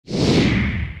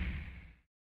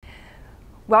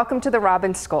Welcome to the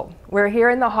Robbins School. We're here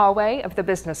in the hallway of the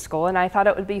business school, and I thought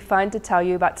it would be fun to tell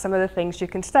you about some of the things you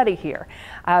can study here.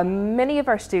 Many of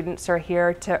our students are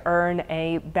here to earn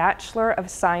a Bachelor of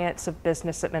Science of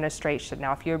Business Administration.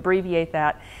 Now, if you abbreviate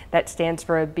that, that stands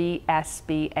for a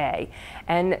BSBA.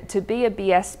 And to be a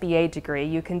BSBA degree,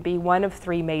 you can be one of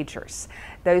three majors.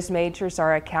 Those majors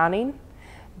are accounting,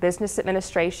 business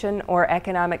administration, or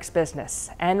economics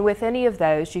business. And with any of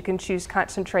those, you can choose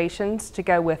concentrations to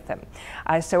go with them.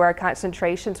 So our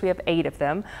concentrations, we have 8 of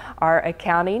them, are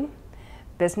accounting,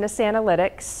 business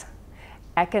analytics,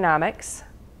 economics,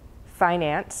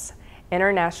 finance,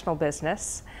 international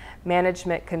business,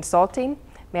 management consulting,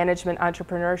 management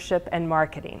entrepreneurship, and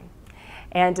marketing.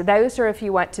 And those are if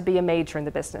you want to be a major in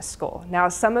the business school. Now,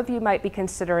 some of you might be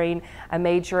considering a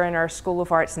major in our School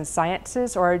of Arts and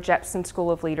Sciences or our Jepson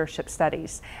School of Leadership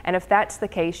Studies. And if that's the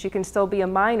case, you can still be a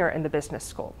minor in the business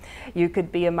school. You could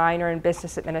be a minor in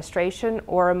business administration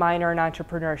or a minor in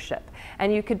entrepreneurship.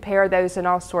 And you could pair those in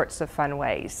all sorts of fun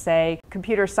ways. Say,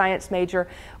 computer science major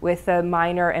with a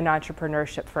minor in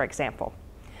entrepreneurship, for example.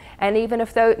 And even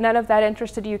if none of that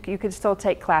interested you, you could still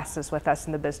take classes with us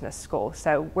in the business school.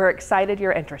 So we're excited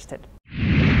you're interested.